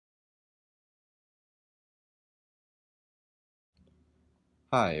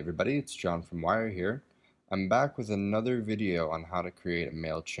Hi everybody, it's John from Wire here. I'm back with another video on how to create a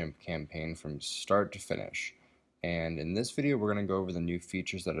Mailchimp campaign from start to finish. And in this video we're going to go over the new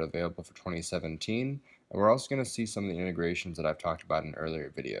features that are available for 2017, and we're also going to see some of the integrations that I've talked about in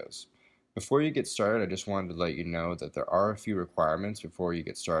earlier videos. Before you get started, I just wanted to let you know that there are a few requirements before you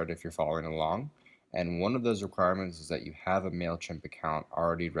get started if you're following along. And one of those requirements is that you have a Mailchimp account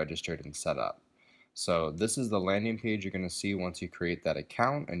already registered and set up. So this is the landing page you're going to see once you create that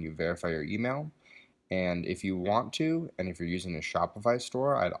account and you verify your email. And if you want to, and if you're using a Shopify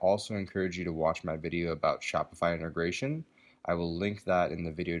store, I'd also encourage you to watch my video about Shopify integration. I will link that in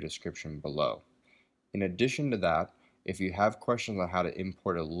the video description below. In addition to that, if you have questions on how to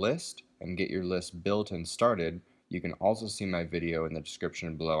import a list and get your list built and started, you can also see my video in the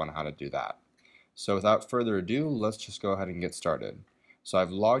description below on how to do that. So without further ado, let's just go ahead and get started. So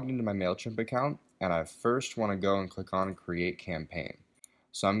I've logged into my Mailchimp account, and I first want to go and click on Create Campaign.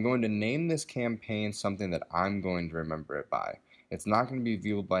 So I'm going to name this campaign something that I'm going to remember it by. It's not going to be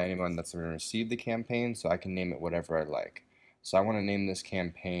viewable by anyone that's going to receive the campaign, so I can name it whatever I like. So I want to name this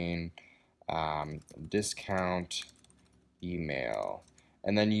campaign Discount Email.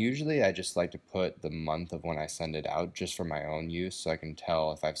 And then usually I just like to put the month of when I send it out just for my own use so I can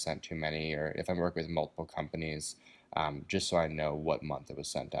tell if I've sent too many or if I'm working with multiple companies, just so I know what month it was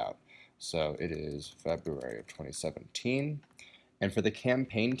sent out. So it is February of 2017. And for the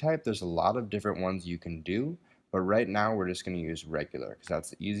campaign type, there's a lot of different ones you can do, but right now we're just going to use regular because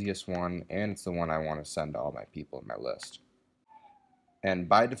that's the easiest one and it's the one I want to send to all my people in my list. And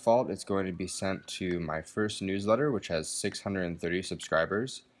by default, it's going to be sent to my first newsletter, which has 630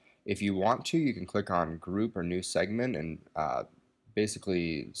 subscribers. If you want to, you can click on group or new segment and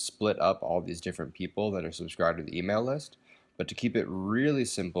basically split up all these different people that are subscribed to the email list. But to keep it really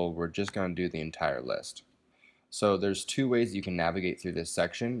simple, we're just going to do the entire list. So there's two ways you can navigate through this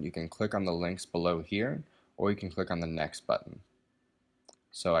section. You can click on the links below here, or you can click on the next button.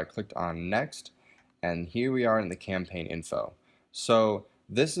 So I clicked on next, and here we are in the campaign info. So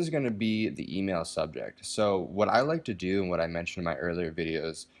this is going to be the email subject. So what I like to do and what I mentioned in my earlier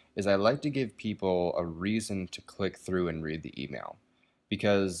videos is I like to give people a reason to click through and read the email.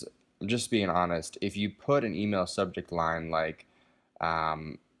 Because just being honest, if you put an email subject line like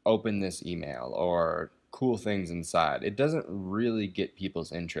open this email or cool things inside, it doesn't really get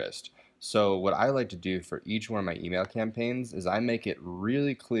people's interest. So what I like to do for each one of my email campaigns is I make it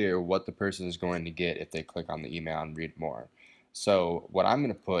really clear what the person is going to get if they click on the email and read more. So what I'm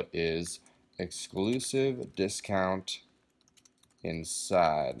going to put is exclusive discount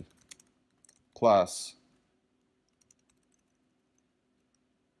inside plus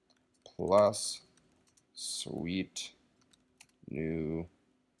sweet new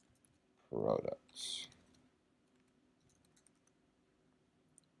products.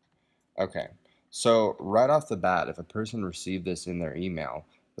 Okay, so right off the bat, if a person received this in their email,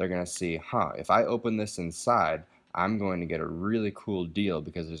 they're going to see, if I open this inside, I'm going to get a really cool deal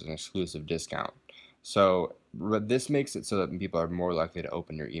because there's an exclusive discount. So this makes it so that people are more likely to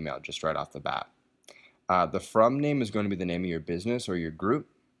open your email just right off the bat. The from name is going to be the name of your business or your group.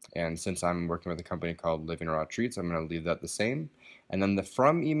 And since I'm working with a company called Living Raw Treats, I'm going to leave that the same. And then the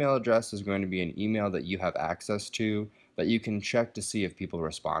from email address is going to be an email that you have access to that you can check to see if people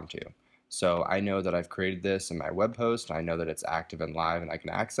respond to. So I know that I've created this in my web host. I know that it's active and live and I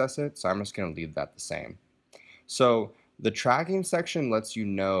can access it. So I'm just going to leave that the same. So the tracking section lets you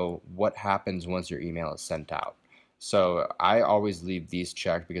know what happens once your email is sent out. So I always leave these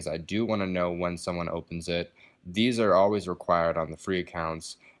checked because I do want to know when someone opens it. These are always required on the free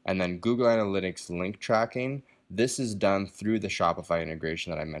accounts. And then Google Analytics link tracking, this is done through the Shopify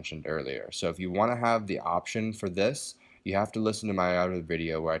integration that I mentioned earlier. So if you want to have the option for this, you have to listen to my other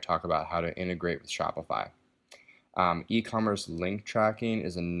video where I talk about how to integrate with Shopify. E-commerce link tracking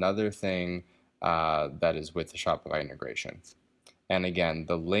is another thing that is with the Shopify integration. And again,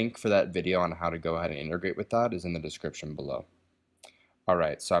 the link for that video on how to go ahead and integrate with that is in the description below.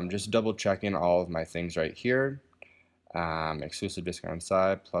 Alright, so I'm just double checking all of my things right here. Exclusive discount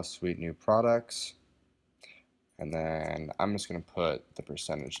side plus sweet new products. And then I'm just going to put the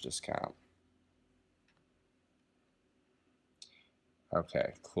percentage discount.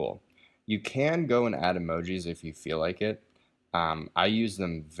 Okay, cool. You can go and add emojis if you feel like it. I use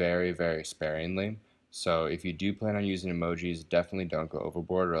them very, very sparingly. So if you do plan on using emojis, definitely don't go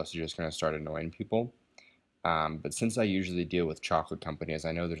overboard or else you're just going to start annoying people. But since I usually deal with chocolate companies,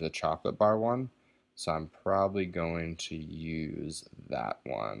 I know there's a chocolate bar one. So I'm probably going to use that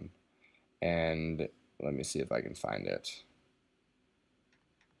one. And let me see if I can find it.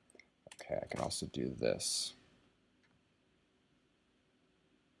 Okay, I can also do this.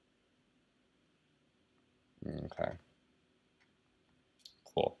 Okay,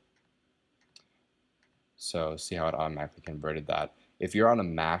 cool. So see how it automatically converted that. If you're on a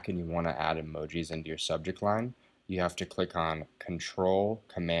Mac and you want to add emojis into your subject line, you have to click on Control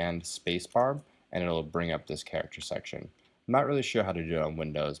Command Spacebar and it'll bring up this character section. I'm not really sure how to do it on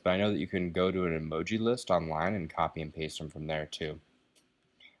Windows, but I know that you can go to an emoji list online and copy and paste them from there too.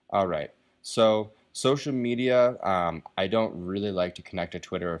 All right. So social media, I don't really like to connect to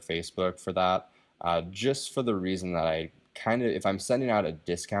Twitter or Facebook for that, just for the reason that I kind of, if I'm sending out a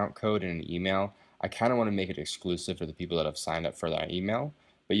discount code in an email, I kind of want to make it exclusive for the people that have signed up for that email.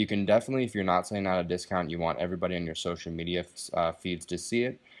 But you can definitely, if you're not sending out a discount, you want everybody on your social media feeds to see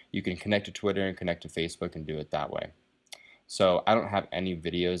it, you can connect to Twitter and connect to Facebook and do it that way. So I don't have any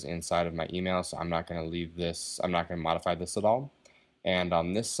videos inside of my email, so I'm not going to leave this, I'm not going to modify this at all. And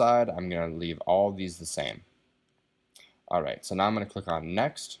on this side, I'm going to leave all of these the same. All right, so now I'm going to click on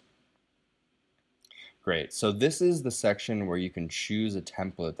Next. Great, so this is the section where you can choose a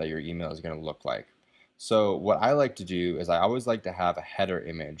template that your email is going to look like. So what I like to do is I always like to have a header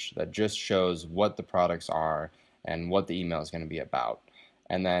image that just shows what the products are and what the email is going to be about.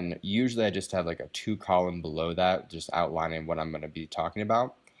 And then usually I just have like a 2-column below that, just outlining what I'm going to be talking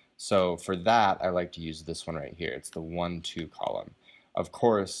about. So for that, I like to use this one right here. It's the 1-2 column. Of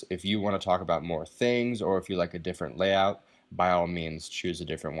course, if you want to talk about more things or if you like a different layout, by all means choose a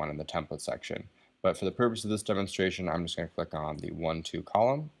different one in the template section. But for the purpose of this demonstration, I'm just going to click on the 1-2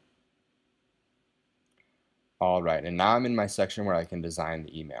 column. All right, and now I'm in my section where I can design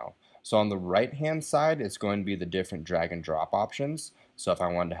the email. So on the right-hand side, it's going to be the different drag and drop options. So if I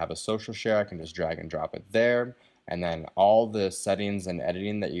wanted to have a social share, I can just drag and drop it there. And then all the settings and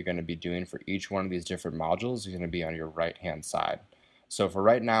editing that you're going to be doing for each one of these different modules is going to be on your right-hand side. So for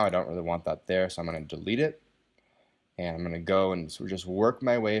right now, I don't really want that there, so I'm going to delete it. And I'm going to go and just work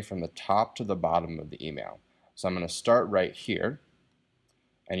my way from the top to the bottom of the email. So I'm going to start right here.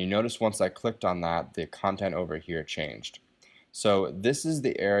 And you notice once I clicked on that, the content over here changed. So this is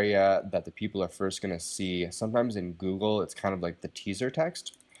the area that the people are first going to see. Sometimes in Google, it's kind of like the teaser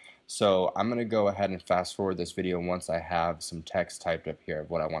text. So I'm going to go ahead and fast forward this video once I have some text typed up here of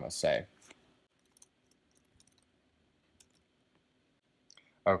what I want to say.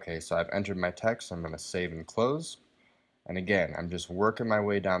 Okay, so I've entered my text. I'm going to save and close. And again, I'm just working my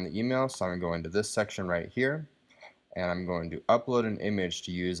way down the email. So I'm going to go into this section right here. And I'm going to upload an image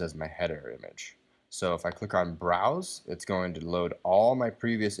to use as my header image. So if I click on Browse, it's going to load all my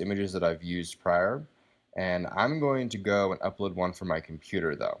previous images that I've used prior. And I'm going to go and upload one from my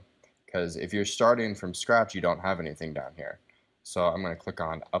computer though, because if you're starting from scratch, you don't have anything down here. So I'm going to click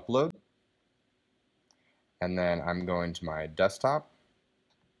on Upload, and then I'm going to my desktop,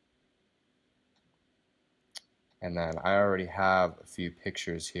 and then I already have a few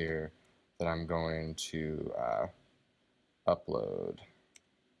pictures here that I'm going to upload.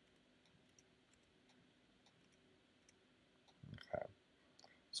 Okay.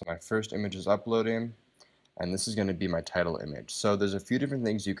 So my first image is uploading, and this is going to be my title image. So there's a few different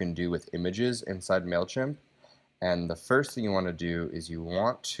things you can do with images inside Mailchimp, and the first thing you want to do is you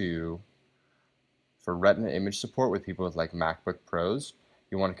want to, for Retina image support with people with like MacBook Pros,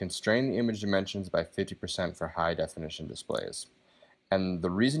 you want to constrain the image dimensions by 50% for high definition displays. And the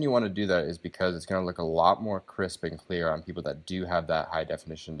reason you want to do that is because it's going to look a lot more crisp and clear on people that do have that high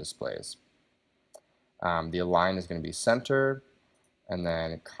definition displays. The align is going to be center. And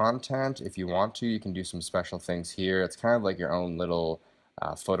then content, if you want to, you can do some special things here. It's kind of like your own little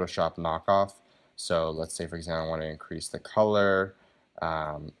Photoshop knockoff. So let's say, for example, I want to increase the color,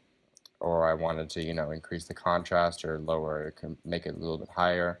 or I wanted to, increase the contrast or lower it, make it a little bit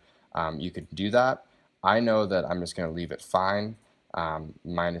higher. You could do that. I know that I'm just going to leave it fine,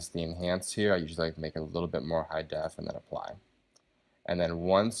 minus the enhance here. I usually like to make it a little bit more high def and then apply. And then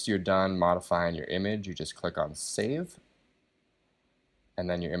once you're done modifying your image, you just click on Save, and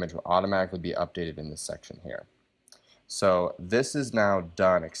then your image will automatically be updated in this section here. So this is now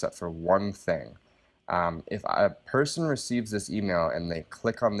done except for one thing. If a person receives this email and they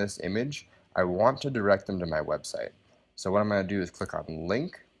click on this image, I want to direct them to my website. So what I'm going to do is click on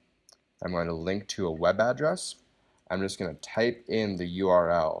Link. I'm going to link to a web address. I'm just going to type in the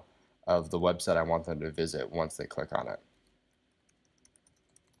URL of the website I want them to visit once they click on it.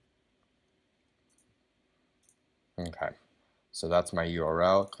 Okay. So that's my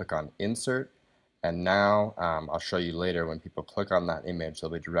URL. Click on Insert, and now I'll show you later when people click on that image, they'll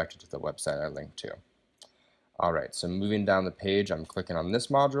be directed to the website I linked to. All right, so moving down the page, I'm clicking on this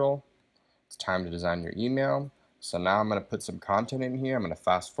module. It's time to design your email. So now I'm going to put some content in here. I'm going to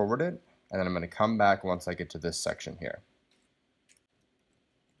fast forward it, and then I'm going to come back once I get to this section here.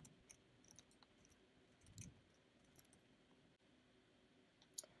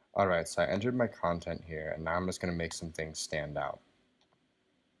 Alright, so I entered my content here, and now I'm just going to make some things stand out.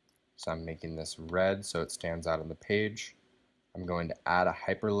 So I'm making this red so it stands out on the page. I'm going to add a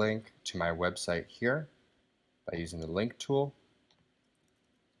hyperlink to my website here by using the link tool.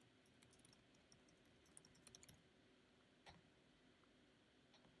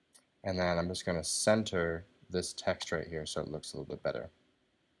 And then I'm just going to center this text right here so it looks a little bit better.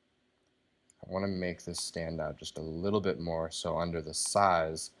 I want to make this stand out just a little bit more, so under the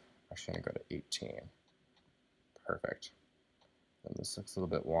size, I'm actually going to go to 18. Perfect. And this looks a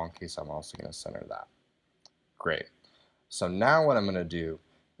little bit wonky, so I'm also going to center that. Great. So now what I'm going to do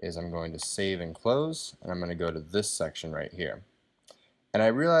is I'm going to save and close, and I'm going to go to this section right here. And I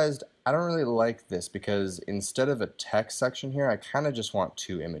realized I don't really like this because instead of a text section here, I kind of just want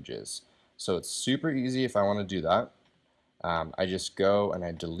two images. So it's super easy if I want to do that. I just go and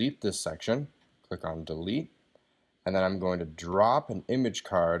I delete this section, click on delete, and then I'm going to drop an image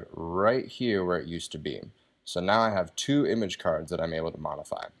card right here where it used to be. So now I have two image cards that I'm able to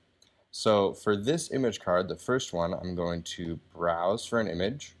modify. So for this image card, the first one, I'm going to browse for an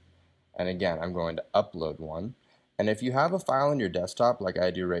image, and again, I'm going to upload one. And if you have a file on your desktop like I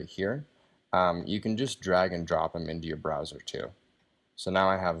do right here, you can just drag and drop them into your browser too. So now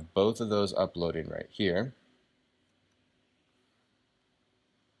I have both of those uploading right here.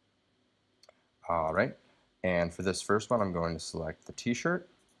 All right, and for this first one, I'm going to select the t-shirt.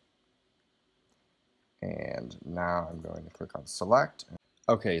 And now I'm going to click on select.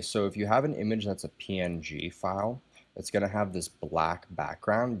 Okay, so if you have an image that's a PNG file, it's going to have this black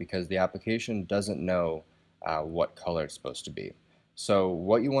background because the application doesn't know what color it's supposed to be. So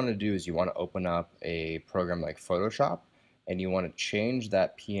what you want to do is you want to open up a program like Photoshop, and you want to change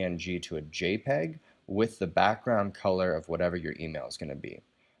that PNG to a JPEG with the background color of whatever your email is going to be.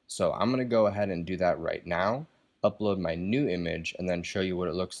 So I'm going to go ahead and do that right now, upload my new image, and then show you what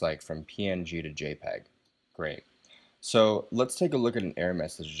it looks like from PNG to JPEG. Great. So let's take a look at an error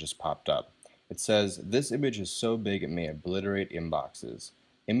message that just popped up. It says, this image is so big it may obliterate inboxes.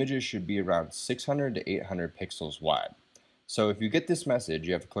 Images should be around 600 to 800 pixels wide. So if you get this message,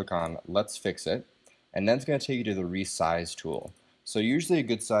 you have to click on Let's Fix It, and then it's going to take you to the Resize tool. So usually a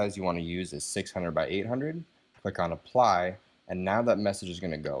good size you want to use is 600 by 800. Click on Apply, and now that message is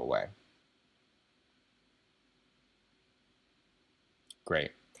going to go away.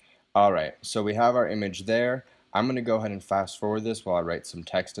 Great. All right, so we have our image there. I'm going to go ahead and fast forward this while I write some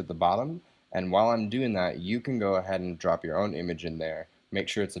text at the bottom. And while I'm doing that, you can go ahead and drop your own image in there. Make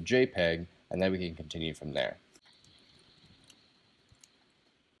sure it's a JPEG, and then we can continue from there.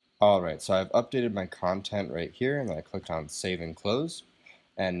 All right, so I've updated my content right here, and then I clicked on Save and Close.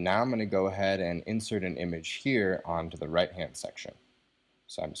 And now I'm going to go ahead and insert an image here onto the right-hand section.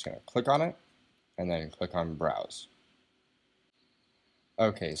 So I'm just going to click on it, and then click on Browse.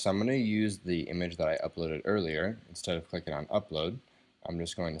 Okay, so I'm going to use the image that I uploaded earlier. Instead of clicking on Upload, I'm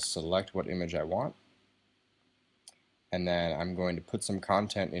just going to select what image I want, and then I'm going to put some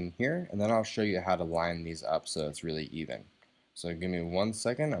content in here, and then I'll show you how to line these up so it's really even. So give me 1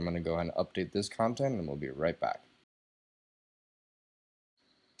 second, I'm going to go ahead and update this content, and we'll be right back.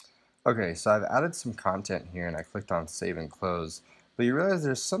 Okay, so I've added some content here, and I clicked on Save and Close. But you realize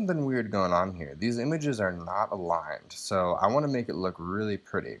there's something weird going on here. These images are not aligned, so I want to make it look really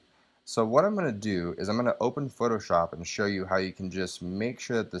pretty. So what I'm going to do is I'm going to open Photoshop and show you how you can just make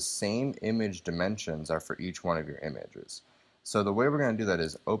sure that the same image dimensions are for each one of your images. So the way we're going to do that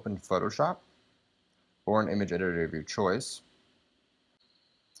is open Photoshop or an image editor of your choice.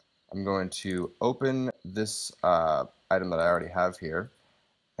 I'm going to open this item that I already have here,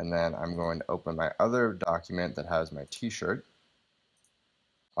 and then I'm going to open my other document that has my t-shirt.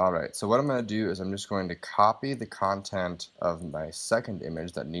 Alright, so what I'm going to do is I'm just going to copy the content of my second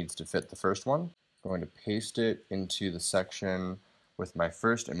image that needs to fit the first one. I'm going to paste it into the section with my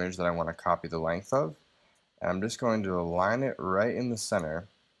first image that I want to copy the length of. And I'm just going to align it right in the center,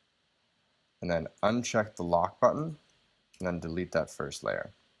 and then uncheck the lock button, and then delete that first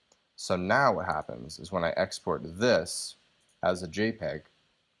layer. So now what happens is when I export this as a JPEG,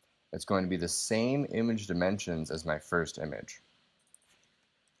 it's going to be the same image dimensions as my first image.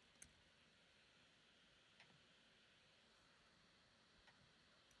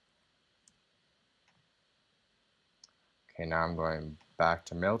 Okay, now I'm going back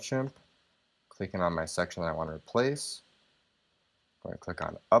to Mailchimp, clicking on my section that I want to replace. I'm going to click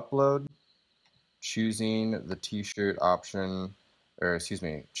on Upload, choosing the t-shirt option, or excuse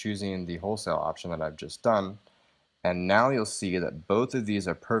me, choosing the wholesale option that I've just done. And now you'll see that both of these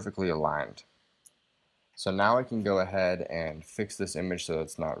are perfectly aligned. So now I can go ahead and fix this image so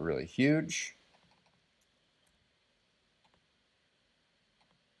it's not really huge.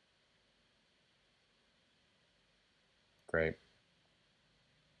 Great.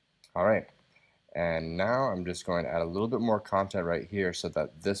 All right. And now I'm just going to add a little bit more content right here so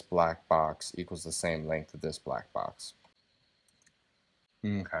that this black box equals the same length of this black box.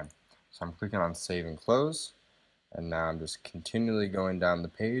 Okay. So I'm clicking on Save and Close. And now I'm just continually going down the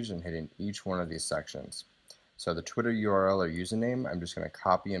page and hitting each one of these sections. So the Twitter URL or username, I'm just going to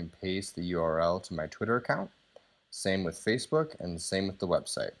copy and paste the URL to my Twitter account. Same with Facebook and same with the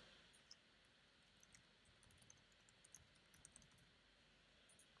website.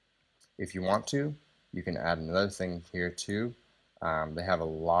 If you want to, you can add another thing here too. They have a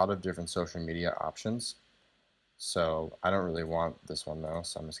lot of different social media options. So I don't really want this one though,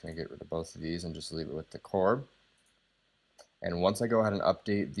 so I'm just going to get rid of both of these and just leave it with the core. And once I go ahead and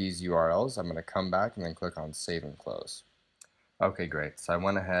update these URLs, I'm going to come back and then click on Save and Close. Okay, great. So I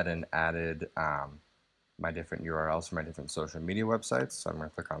went ahead and added my different URLs for my different social media websites. So I'm going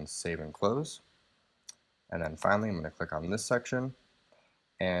to click on Save and Close. And then finally, I'm going to click on this section.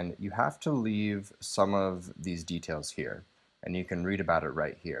 And you have to leave some of these details here. And you can read about it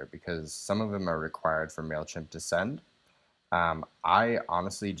right here because some of them are required for Mailchimp to send. I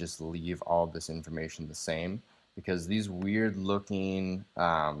honestly just leave all of this information the same because these weird looking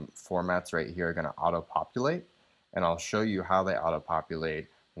formats right here are going to auto-populate, and I'll show you how they auto-populate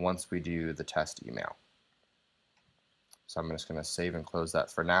once we do the test email. So I'm just going to save and close that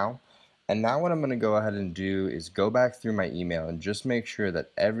for now. And now what I'm going to go ahead and do is go back through my email and just make sure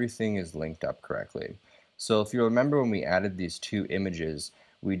that everything is linked up correctly. So if you remember when we added these two images,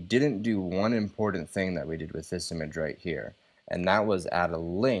 we didn't do one important thing that we did with this image right here, and that was add a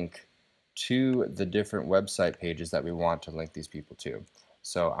link to the different website pages that we want to link these people to.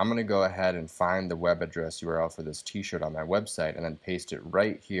 So I'm going to go ahead and find the web address URL for this t-shirt on my website and then paste it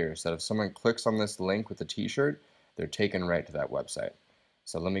right here so that if someone clicks on this link with the t-shirt, they're taken right to that website.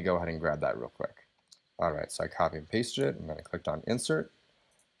 So let me go ahead and grab that real quick. Alright, so I copy and pasted it and then I clicked on insert.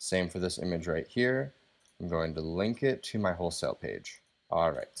 Same for this image right here. I'm going to link it to my wholesale page.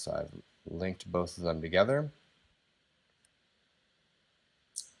 Alright, so I've linked both of them together.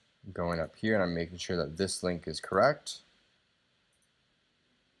 I'm going up here and I'm making sure that this link is correct.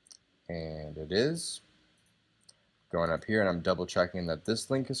 And it is. Going up here and I'm double checking that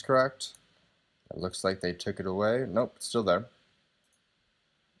this link is correct. It looks like they took it away. Nope, it's still there.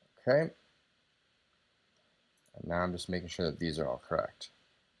 Okay. And now I'm just making sure that these are all correct.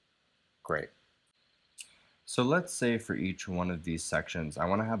 Great. So let's say for each one of these sections, I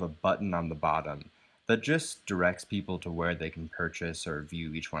want to have a button on the bottom that just directs people to where they can purchase or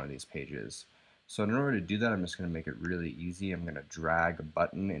view each one of these pages. So in order to do that, I'm just going to make it really easy. I'm going to drag a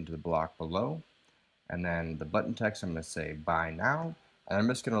button into the block below, and then the button text, I'm going to say buy now, and I'm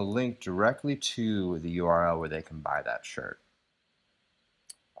just going to link directly to the URL where they can buy that shirt.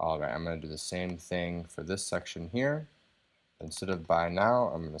 Alright, I'm going to do the same thing for this section here. Instead of buy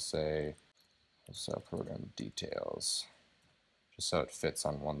now, I'm going to say wholesale program details, just so it fits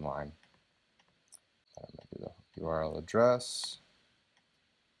on one line. I'm going to do the URL address.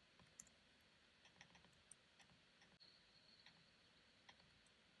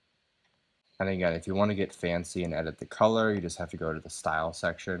 And again, if you want to get fancy and edit the color, you just have to go to the style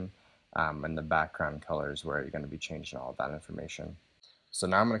section, and the background color is where you're going to be changing all of that information. So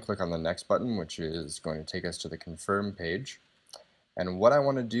now I'm going to click on the next button, which is going to take us to the confirm page. And what I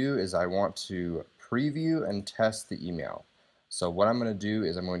want to do is I want to preview and test the email. So what I'm going to do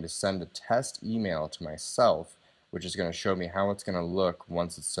is I'm going to send a test email to myself, which is going to show me how it's going to look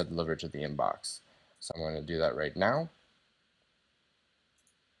once it's delivered to the inbox. So I'm going to do that right now.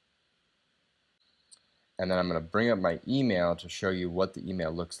 And then I'm going to bring up my email to show you what the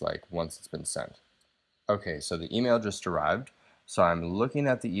email looks like once it's been sent. Okay, so the email just arrived. So I'm looking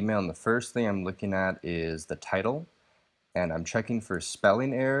at the email, and the first thing I'm looking at is the title. And I'm checking for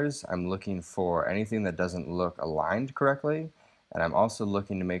spelling errors. I'm looking for anything that doesn't look aligned correctly. And I'm also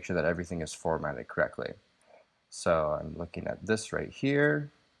looking to make sure that everything is formatted correctly. So I'm looking at this right here.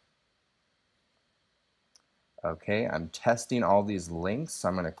 Okay, I'm testing all these links. So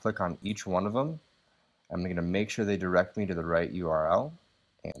I'm going to click on each one of them. I'm going to make sure they direct me to the right URL,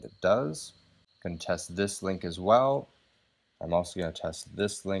 and it does. I'm going to test this link as well. I'm also going to test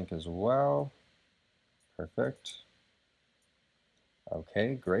this link as well. Perfect.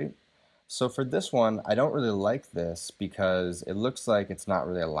 Okay, great. So for this one, I don't really like this because it looks like it's not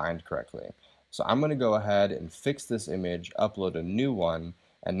really aligned correctly. So I'm going to go ahead and fix this image, upload a new one,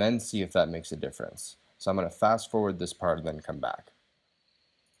 and then see if that makes a difference. So I'm going to fast forward this part and then come back.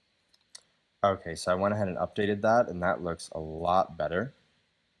 Okay, so I went ahead and updated that, and that looks a lot better.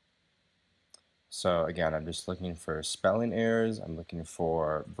 So again, I'm just looking for spelling errors, I'm looking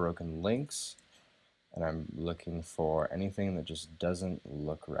for broken links, and I'm looking for anything that just doesn't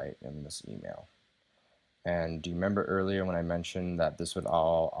look right in this email. And do you remember earlier when I mentioned that this would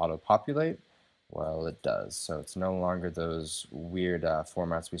all auto-populate? Well, it does. So it's no longer those weird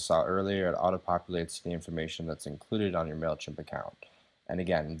formats we saw earlier. It auto-populates the information that's included on your Mailchimp account. And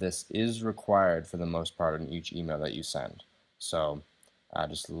again, this is required for the most part in each email that you send. So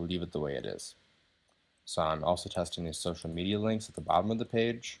just leave it the way it is. So I'm also testing these social media links at the bottom of the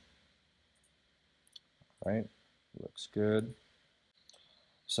page. Right, looks good.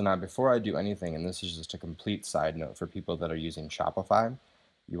 So now before I do anything, and this is just a complete side note for people that are using Shopify,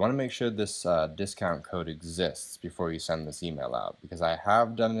 you want to make sure this discount code exists before you send this email out, because I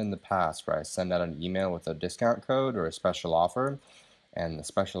have done it in the past where I send out an email with a discount code or a special offer, and the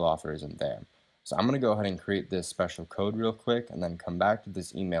special offer isn't there. So I'm going to go ahead and create this special code real quick and then come back to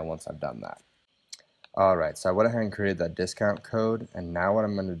this email once I've done that. Alright, so I went ahead and created that discount code, and now what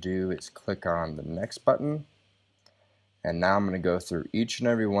I'm going to do is click on the next button. And now I'm going to go through each and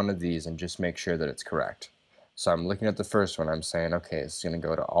every one of these and just make sure that it's correct. So I'm looking at the first one. I'm saying, okay, it's going to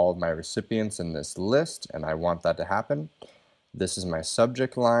go to all of my recipients in this list, and I want that to happen. This is my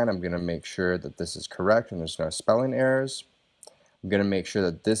subject line. I'm going to make sure that this is correct and there's no spelling errors. I'm going to make sure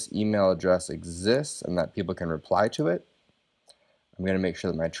that this email address exists and that people can reply to it. I'm going to make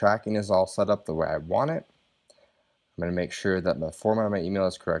sure that my tracking is all set up the way I want it. I'm going to make sure that the format of my email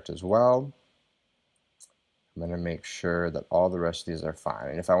is correct as well. I'm going to make sure that all the rest of these are fine.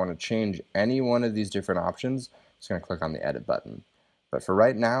 And if I want to change any one of these different options, I'm just going to click on the edit button. But for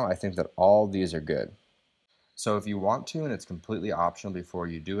right now, I think that all these are good. So if you want to, and it's completely optional before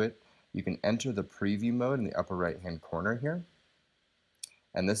you do it, you can enter the preview mode in the upper right hand corner here.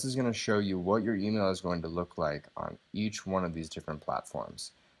 And this is going to show you what your email is going to look like on each one of these different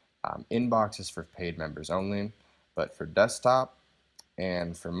platforms. Inbox is for paid members only, but for desktop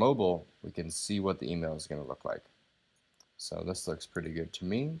and for mobile, we can see what the email is going to look like. So this looks pretty good to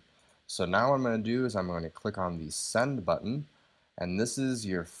me. So now what I'm going to do is I'm going to click on the send button, and this is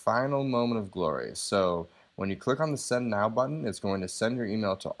your final moment of glory. So when you click on the send now button, it's going to send your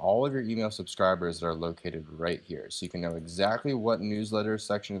email to all of your email subscribers that are located right here. So you can know exactly what newsletter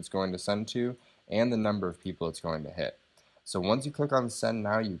section it's going to send to and the number of people it's going to hit. So once you click on send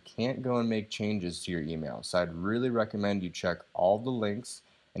now, you can't go and make changes to your email. So I'd really recommend you check all the links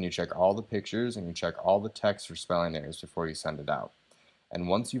and you check all the pictures and you check all the text for spelling errors before you send it out. And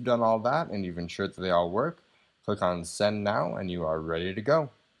once you've done all that and you've ensured that they all work, click on send now and you are ready to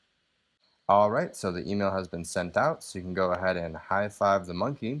go. Alright, so the email has been sent out, so you can go ahead and high five the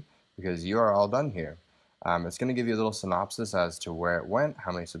monkey because you are all done here. It's going to give you a little synopsis as to where it went,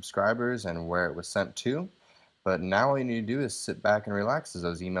 how many subscribers, and where it was sent to. But now all you need to do is sit back and relax as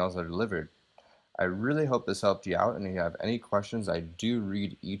those emails are delivered. I really hope this helped you out, and if you have any questions, I do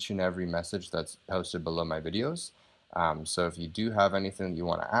read each and every message that's posted below my videos. So if you do have anything that you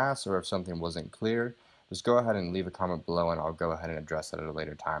want to ask, or if something wasn't clear, just go ahead and leave a comment below and I'll go ahead and address it at a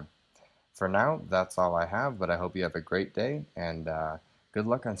later time. For now, that's all I have, but I hope you have a great day, and good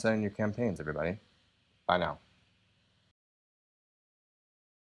luck on setting your campaigns, everybody. Bye now.